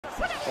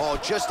Oh,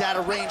 just out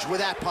of range with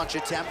that punch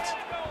attempt.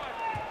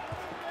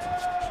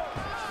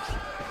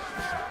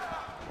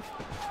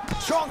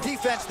 Strong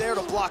defense there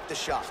to block the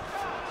shot.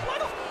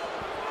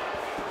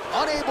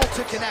 Unable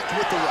to connect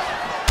with the right.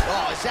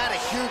 Oh, is that a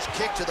huge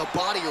kick to the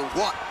body or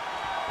what?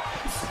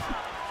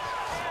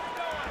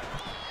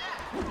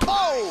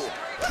 Oh!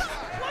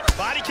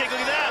 Body kick,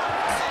 look at that.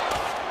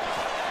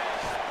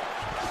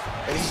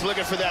 And he's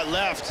looking for that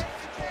left.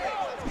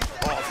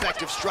 Oh,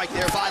 effective strike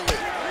there by Lee.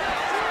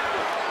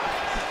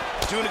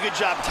 Doing a good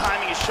job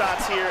timing his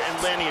shots here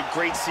and landing a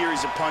great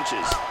series of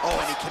punches. Oh,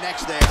 and he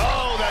connects there.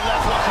 Oh, that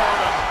left hook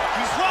hurt him.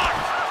 He's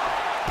rocked.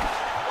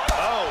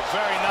 Oh,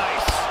 very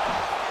nice.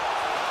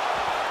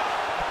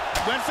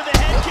 Went for the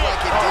head kick.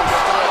 Like it did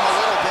start him a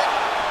little bit.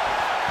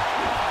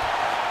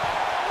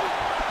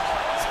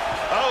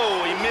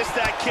 Oh, he missed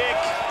that kick.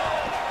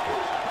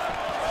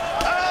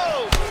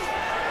 Oh!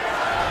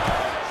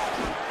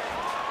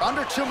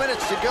 Under 2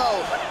 minutes to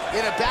go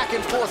in a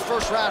back-and-forth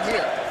first round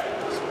here.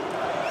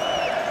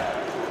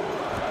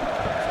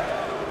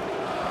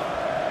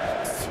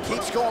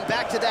 Keeps going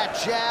back to that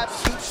jab,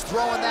 keeps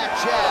throwing that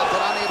jab,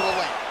 but unable to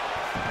land.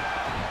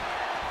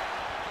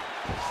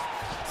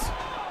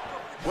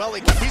 Well,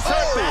 he's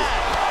hurt bad.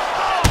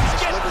 Oh, he's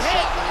getting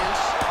hit.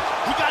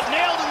 He got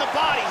nailed in the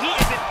body. He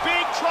is in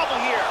big trouble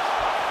here.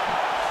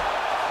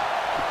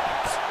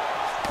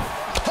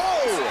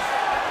 Oh!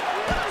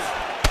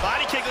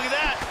 Body kick, look at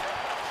that.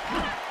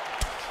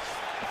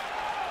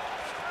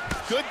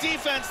 Good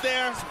defense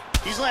there.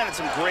 He's landed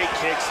some great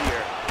kicks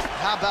here.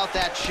 How about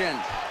that shin?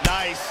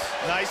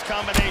 Nice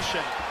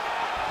combination.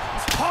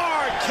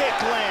 Hard kick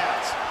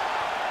lands.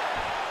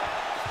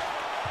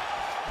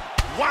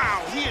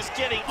 Wow, he is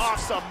getting off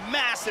some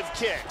massive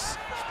kicks.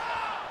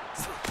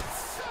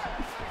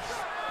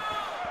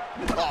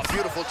 Oh,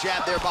 beautiful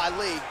jab there by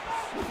Lee.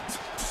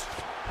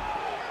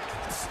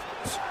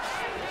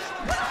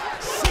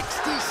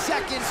 60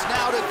 seconds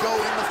now to go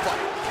in the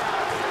fight.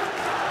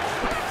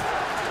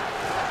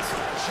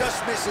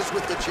 Just misses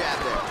with the jab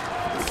there.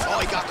 Oh,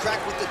 he got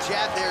cracked with the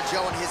jab there,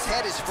 Joe, and his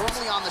head is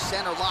firmly on the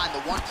center line,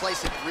 the one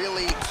place it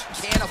really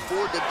can't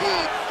afford to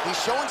be.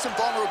 He's showing some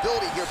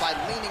vulnerability here by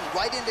leaning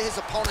right into his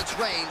opponent's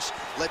range.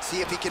 Let's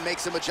see if he can make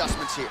some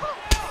adjustments here.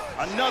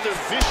 Another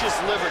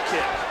vicious liver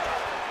kick.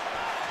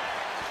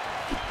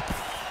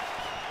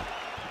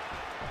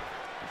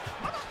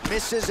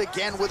 Misses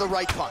again with a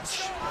right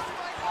punch.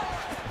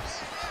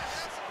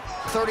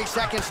 30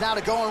 seconds now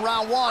to go in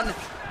round one.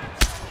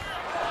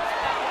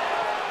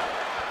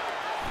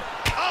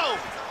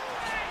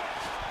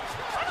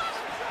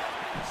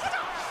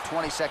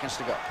 20 seconds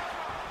to go.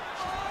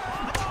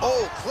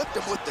 Oh, clipped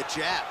him with the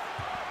jab.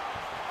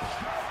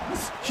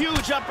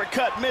 Huge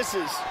uppercut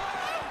misses.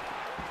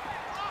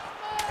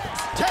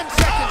 10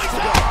 seconds to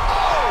go.